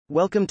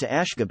Welcome to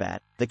Ashgabat,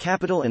 the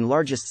capital and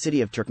largest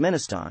city of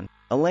Turkmenistan,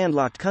 a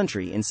landlocked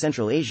country in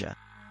Central Asia.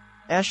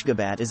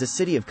 Ashgabat is a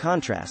city of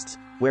contrasts,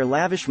 where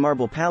lavish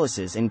marble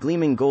palaces and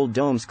gleaming gold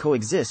domes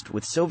coexist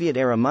with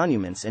Soviet-era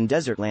monuments and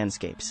desert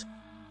landscapes.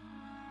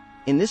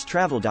 In this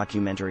travel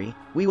documentary,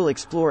 we will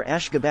explore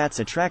Ashgabat's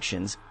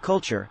attractions,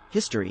 culture,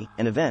 history,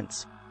 and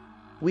events.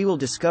 We will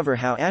discover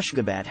how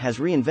Ashgabat has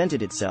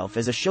reinvented itself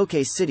as a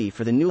showcase city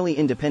for the newly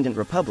independent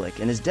republic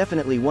and is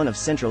definitely one of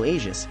Central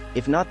Asia's,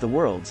 if not the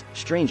world's,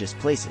 strangest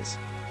places.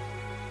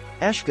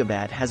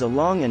 Ashgabat has a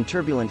long and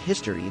turbulent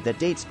history that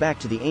dates back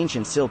to the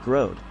ancient Silk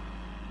Road.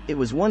 It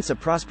was once a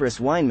prosperous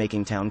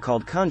winemaking town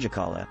called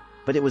Konjakala,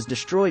 but it was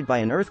destroyed by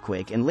an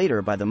earthquake and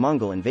later by the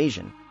Mongol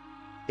invasion.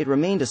 It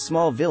remained a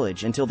small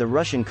village until the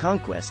Russian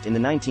conquest in the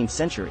 19th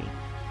century.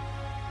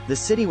 The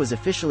city was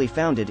officially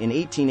founded in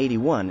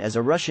 1881 as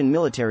a Russian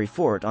military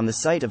fort on the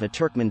site of a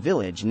Turkmen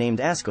village named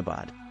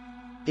Ashgabat.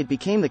 It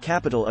became the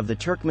capital of the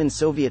Turkmen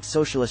Soviet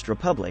Socialist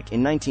Republic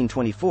in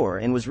 1924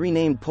 and was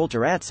renamed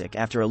Poltoratsk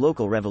after a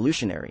local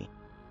revolutionary.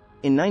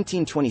 In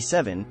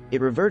 1927, it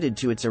reverted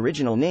to its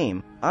original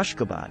name,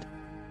 Ashgabat.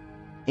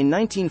 In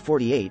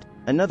 1948,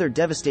 another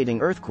devastating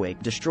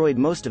earthquake destroyed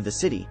most of the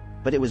city,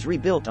 but it was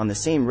rebuilt on the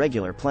same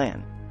regular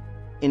plan.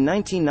 In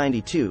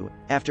 1992,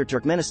 after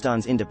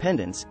Turkmenistan's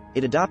independence,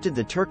 it adopted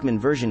the Turkmen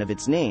version of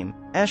its name,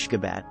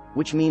 Ashgabat,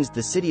 which means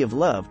the city of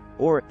love,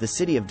 or the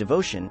city of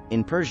devotion,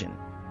 in Persian.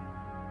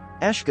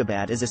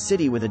 Ashgabat is a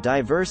city with a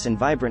diverse and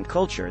vibrant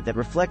culture that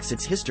reflects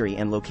its history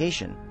and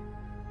location.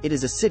 It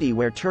is a city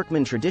where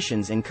Turkmen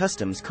traditions and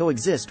customs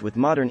coexist with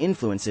modern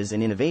influences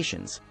and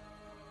innovations.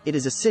 It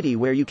is a city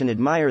where you can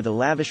admire the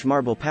lavish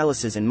marble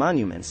palaces and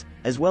monuments,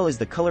 as well as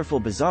the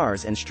colorful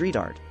bazaars and street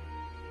art.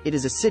 It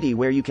is a city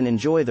where you can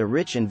enjoy the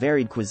rich and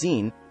varied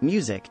cuisine,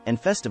 music, and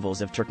festivals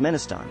of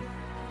Turkmenistan.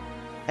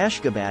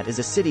 Ashgabat is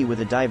a city with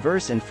a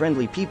diverse and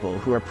friendly people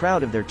who are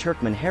proud of their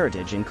Turkmen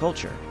heritage and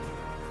culture.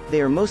 They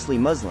are mostly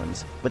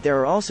Muslims, but there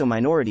are also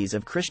minorities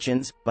of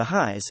Christians,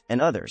 Baha'is, and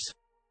others.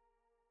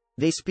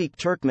 They speak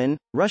Turkmen,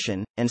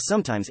 Russian, and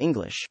sometimes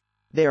English.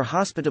 They are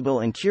hospitable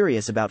and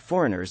curious about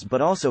foreigners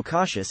but also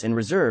cautious and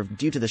reserved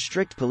due to the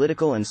strict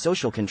political and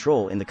social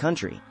control in the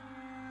country.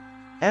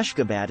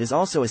 Ashgabat is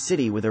also a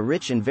city with a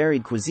rich and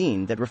varied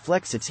cuisine that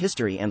reflects its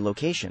history and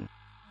location.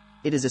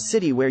 It is a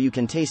city where you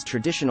can taste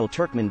traditional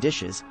Turkmen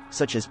dishes,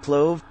 such as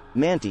plov,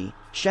 manti,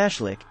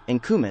 shashlik,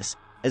 and kumis,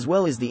 as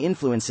well as the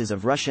influences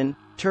of Russian,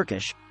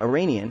 Turkish,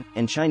 Iranian,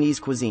 and Chinese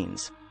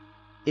cuisines.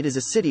 It is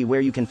a city where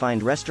you can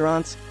find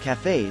restaurants,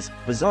 cafes,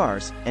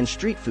 bazaars, and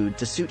street food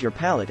to suit your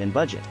palate and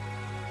budget.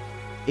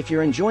 If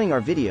you're enjoying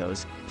our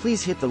videos,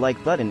 please hit the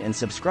like button and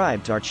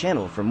subscribe to our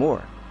channel for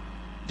more.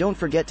 Don't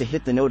forget to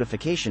hit the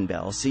notification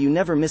bell so you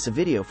never miss a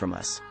video from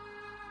us.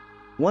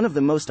 One of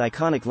the most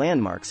iconic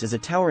landmarks is a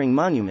towering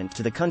monument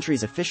to the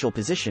country's official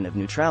position of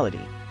neutrality.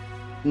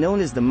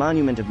 Known as the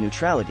Monument of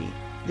Neutrality,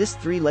 this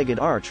three-legged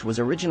arch was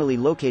originally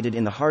located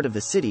in the heart of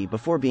the city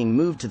before being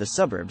moved to the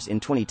suburbs in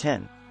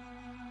 2010.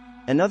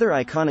 Another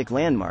iconic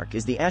landmark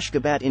is the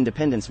Ashgabat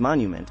Independence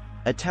Monument,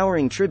 a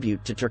towering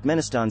tribute to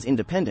Turkmenistan's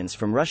independence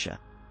from Russia.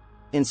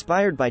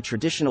 Inspired by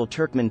traditional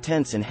Turkmen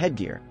tents and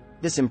headgear,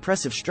 this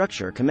impressive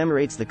structure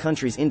commemorates the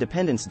country's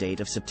independence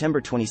date of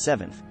September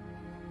 27.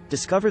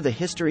 Discover the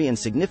history and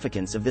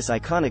significance of this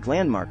iconic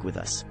landmark with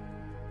us.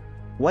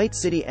 White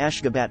City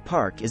Ashgabat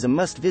Park is a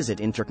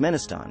must-visit in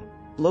Turkmenistan.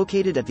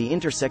 Located at the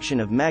intersection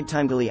of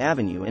Magtimgali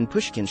Avenue and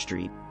Pushkin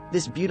Street,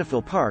 this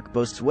beautiful park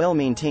boasts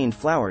well-maintained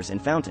flowers and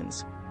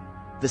fountains.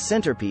 The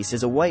centerpiece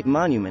is a white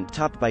monument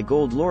topped by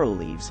gold laurel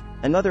leaves,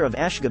 another of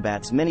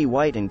Ashgabat's many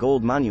white and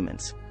gold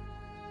monuments.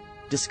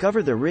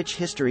 Discover the rich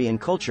history and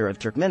culture of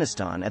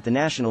Turkmenistan at the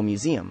National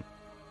Museum.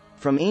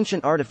 From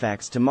ancient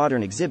artifacts to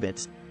modern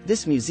exhibits,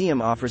 this museum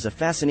offers a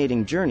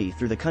fascinating journey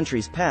through the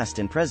country's past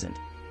and present.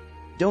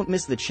 Don't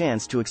miss the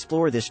chance to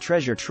explore this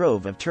treasure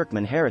trove of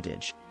Turkmen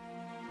heritage.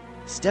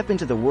 Step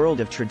into the world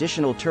of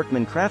traditional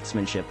Turkmen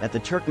craftsmanship at the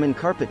Turkmen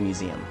Carpet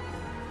Museum.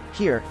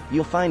 Here,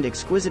 you'll find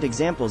exquisite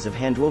examples of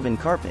handwoven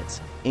carpets,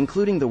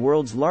 including the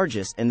world's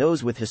largest and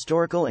those with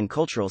historical and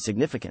cultural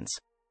significance.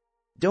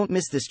 Don't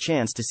miss this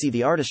chance to see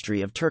the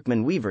artistry of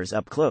Turkmen weavers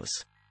up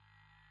close.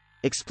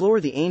 Explore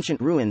the ancient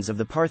ruins of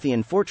the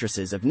Parthian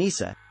fortresses of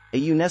Nisa, a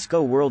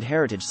UNESCO World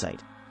Heritage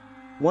Site.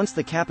 Once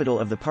the capital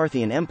of the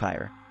Parthian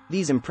Empire,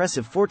 these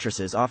impressive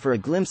fortresses offer a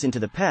glimpse into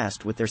the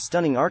past with their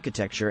stunning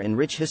architecture and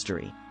rich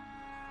history.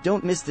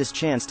 Don't miss this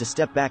chance to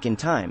step back in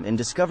time and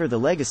discover the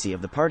legacy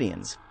of the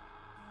Parthians.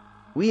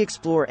 We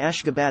explore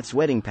Ashgabat's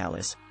Wedding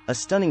Palace, a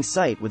stunning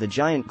site with a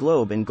giant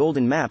globe and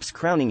golden maps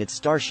crowning its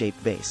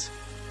star-shaped base.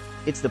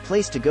 It's the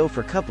place to go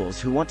for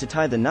couples who want to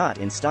tie the knot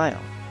in style.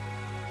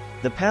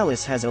 The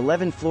palace has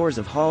 11 floors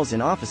of halls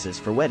and offices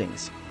for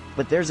weddings.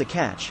 But there's a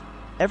catch: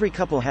 every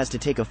couple has to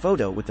take a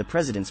photo with the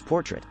president's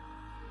portrait.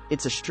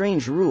 It's a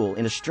strange rule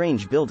in a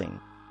strange building.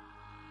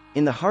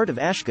 In the heart of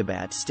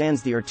Ashgabat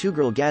stands the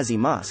Ertugrul Gazi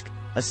Mosque,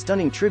 a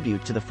stunning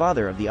tribute to the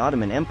father of the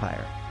Ottoman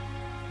Empire.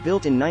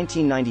 Built in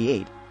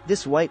 1998,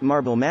 this white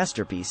marble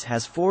masterpiece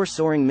has 4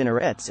 soaring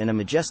minarets and a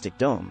majestic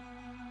dome.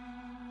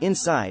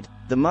 Inside,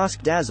 the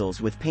mosque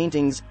dazzles with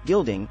paintings,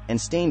 gilding,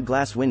 and stained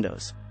glass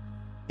windows.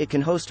 It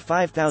can host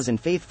 5,000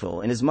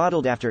 faithful and is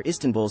modeled after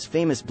Istanbul's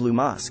famous Blue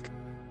Mosque.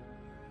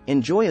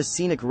 Enjoy a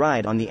scenic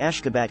ride on the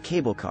Ashgabat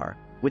cable car,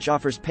 which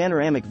offers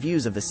panoramic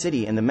views of the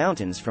city and the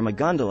mountains from a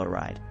gondola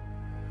ride.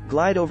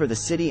 Glide over the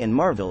city and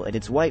marvel at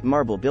its white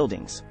marble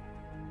buildings.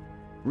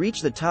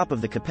 Reach the top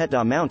of the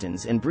Kopetdag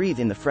mountains and breathe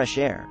in the fresh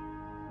air.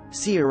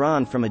 See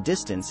Iran from a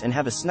distance and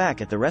have a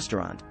snack at the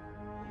restaurant.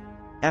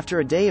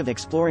 After a day of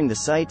exploring the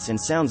sights and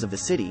sounds of the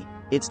city,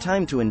 it's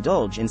time to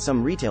indulge in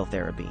some retail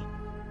therapy.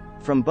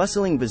 From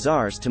bustling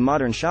bazaars to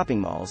modern shopping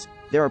malls,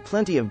 there are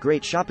plenty of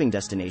great shopping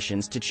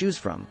destinations to choose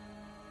from.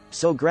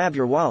 So grab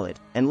your wallet,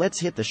 and let's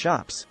hit the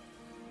shops.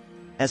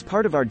 As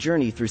part of our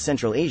journey through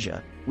Central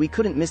Asia, we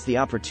couldn't miss the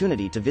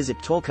opportunity to visit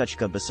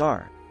Tolkuchka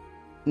Bazaar.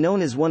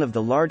 Known as one of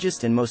the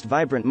largest and most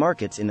vibrant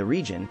markets in the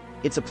region,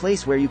 it's a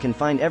place where you can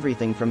find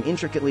everything from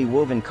intricately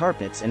woven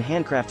carpets and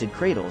handcrafted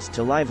cradles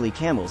to lively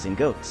camels and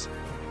goats.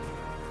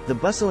 The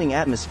bustling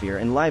atmosphere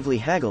and lively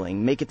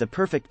haggling make it the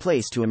perfect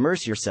place to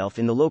immerse yourself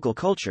in the local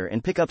culture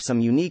and pick up some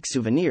unique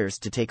souvenirs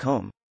to take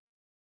home.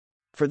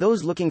 For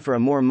those looking for a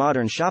more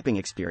modern shopping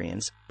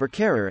experience,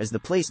 Berkerer is the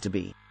place to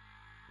be.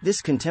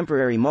 This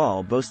contemporary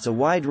mall boasts a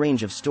wide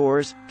range of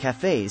stores,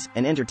 cafes,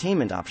 and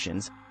entertainment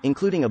options,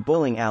 including a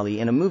bowling alley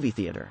and a movie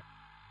theater.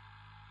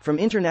 From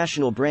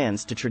international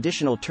brands to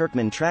traditional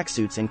Turkmen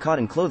tracksuits and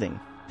cotton clothing,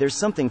 there's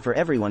something for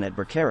everyone at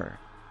Berkerer.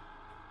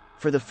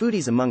 For the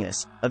foodies among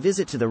us, a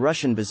visit to the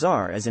Russian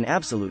Bazaar is an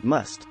absolute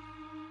must.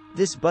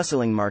 This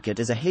bustling market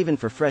is a haven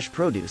for fresh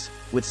produce,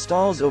 with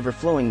stalls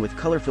overflowing with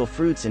colorful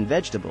fruits and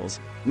vegetables,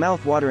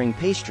 mouth-watering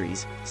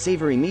pastries,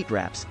 savory meat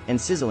wraps, and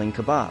sizzling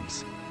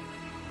kebabs.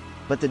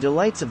 But the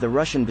delights of the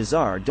Russian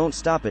Bazaar don't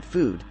stop at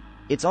food.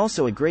 It's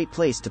also a great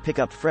place to pick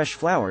up fresh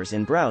flowers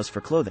and browse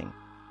for clothing.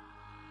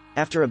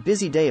 After a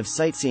busy day of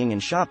sightseeing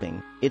and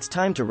shopping, it's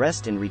time to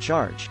rest and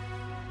recharge.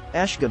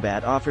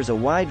 Ashgabat offers a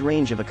wide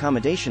range of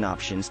accommodation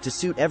options to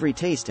suit every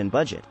taste and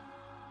budget.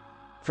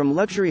 From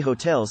luxury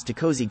hotels to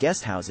cozy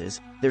guest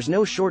houses, there's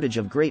no shortage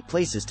of great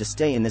places to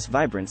stay in this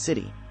vibrant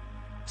city.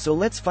 So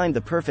let's find the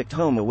perfect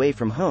home away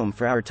from home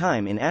for our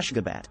time in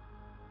Ashgabat.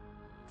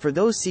 For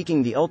those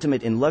seeking the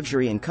ultimate in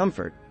luxury and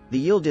comfort,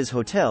 the Yildiz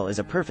Hotel is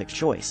a perfect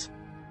choice.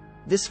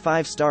 This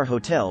 5-star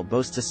hotel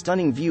boasts a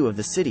stunning view of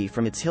the city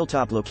from its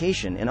hilltop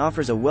location and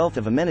offers a wealth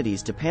of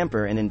amenities to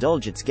pamper and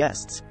indulge its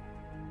guests.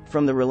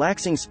 From the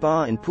relaxing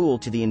spa and pool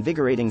to the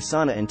invigorating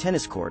sauna and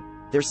tennis court,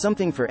 there's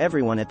something for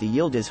everyone at the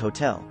Yildiz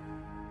Hotel.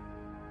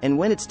 And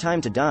when it's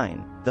time to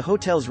dine, the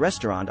hotel's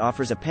restaurant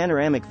offers a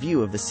panoramic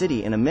view of the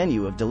city and a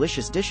menu of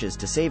delicious dishes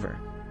to savor.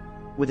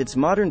 With its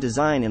modern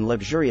design and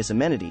luxurious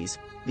amenities,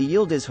 the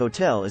Yildiz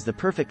Hotel is the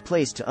perfect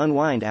place to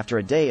unwind after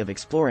a day of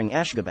exploring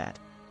Ashgabat.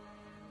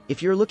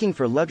 If you're looking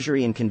for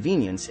luxury and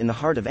convenience in the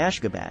heart of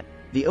Ashgabat,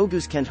 the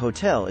Oguzkent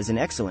Hotel is an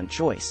excellent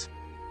choice.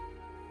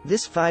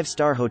 This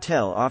 5-star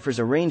hotel offers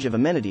a range of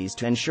amenities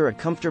to ensure a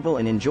comfortable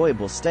and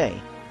enjoyable stay,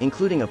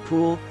 including a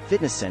pool,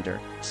 fitness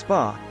center,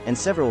 spa, and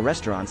several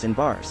restaurants and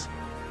bars.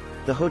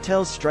 The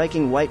hotel's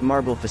striking white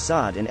marble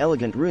facade and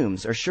elegant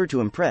rooms are sure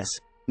to impress,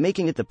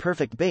 making it the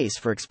perfect base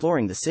for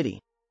exploring the city.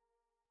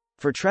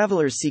 For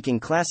travelers seeking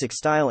classic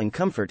style and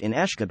comfort in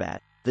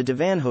Ashgabat, the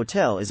Divan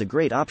Hotel is a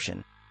great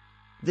option.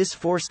 This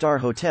 4-star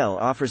hotel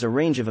offers a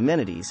range of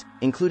amenities,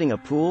 including a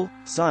pool,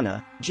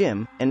 sauna,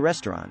 gym, and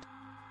restaurant.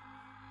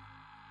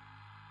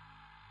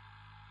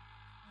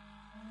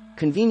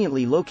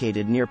 Conveniently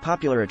located near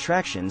popular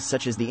attractions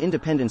such as the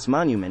Independence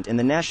Monument and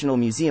the National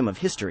Museum of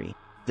History,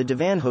 the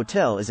Divan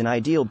Hotel is an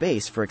ideal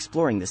base for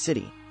exploring the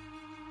city.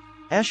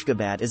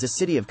 Ashgabat is a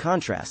city of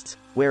contrasts,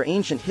 where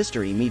ancient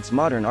history meets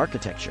modern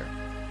architecture.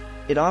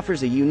 It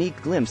offers a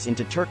unique glimpse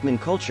into Turkmen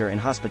culture and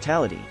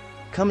hospitality.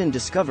 Come and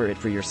discover it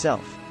for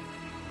yourself.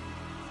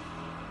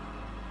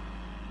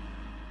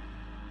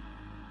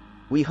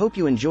 We hope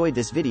you enjoyed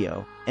this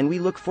video, and we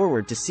look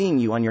forward to seeing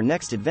you on your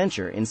next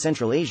adventure in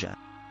Central Asia.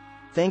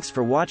 Thanks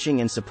for watching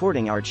and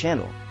supporting our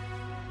channel.